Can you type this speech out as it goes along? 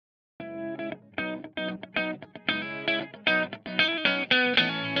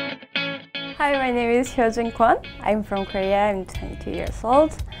Hi, my name is Hyojin Kwoun. I'm from Korea. I'm 22 years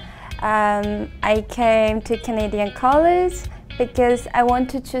old. I came to Canadian college because I want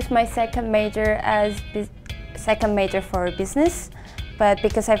to choose my second major for business. But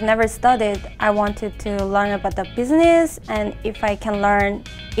because I've never studied, I wanted to learn about the business, and if I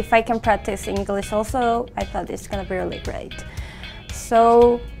can practice English also, I thought it's gonna be really great.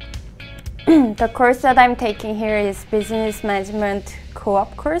 So the course that I'm taking here is Business Management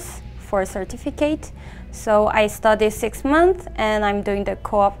Co-op course for certificate. So I studied 6 months and I'm doing the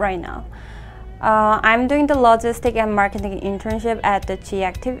co-op right now. I'm doing the logistic and marketing internship at the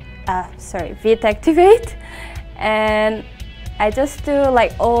VIT Activate, and I just do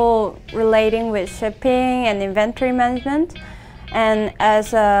like all relating with shipping and inventory management. And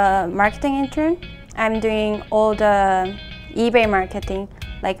as a marketing intern, I'm doing all the eBay marketing,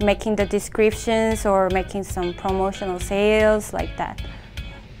 like making the descriptions or making some promotional sales like that.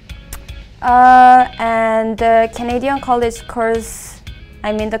 And the Canadian college course,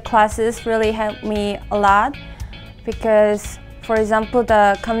 the classes really helped me a lot because, for example,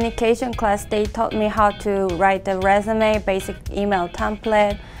 the communication class, they taught me how to write the resume, basic email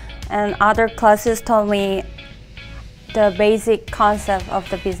template, and other classes taught me the basic concept of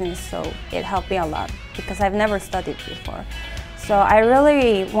the business, so it helped me a lot because I've never studied before. So I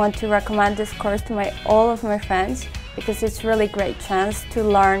really want to recommend this course to all of my friends because it's really great chance to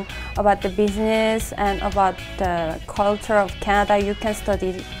learn about the business and about the culture of Canada. You can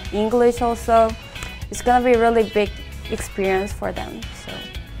study English also. It's gonna be a really big experience for them. So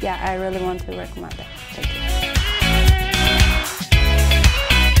yeah, I really want to recommend it.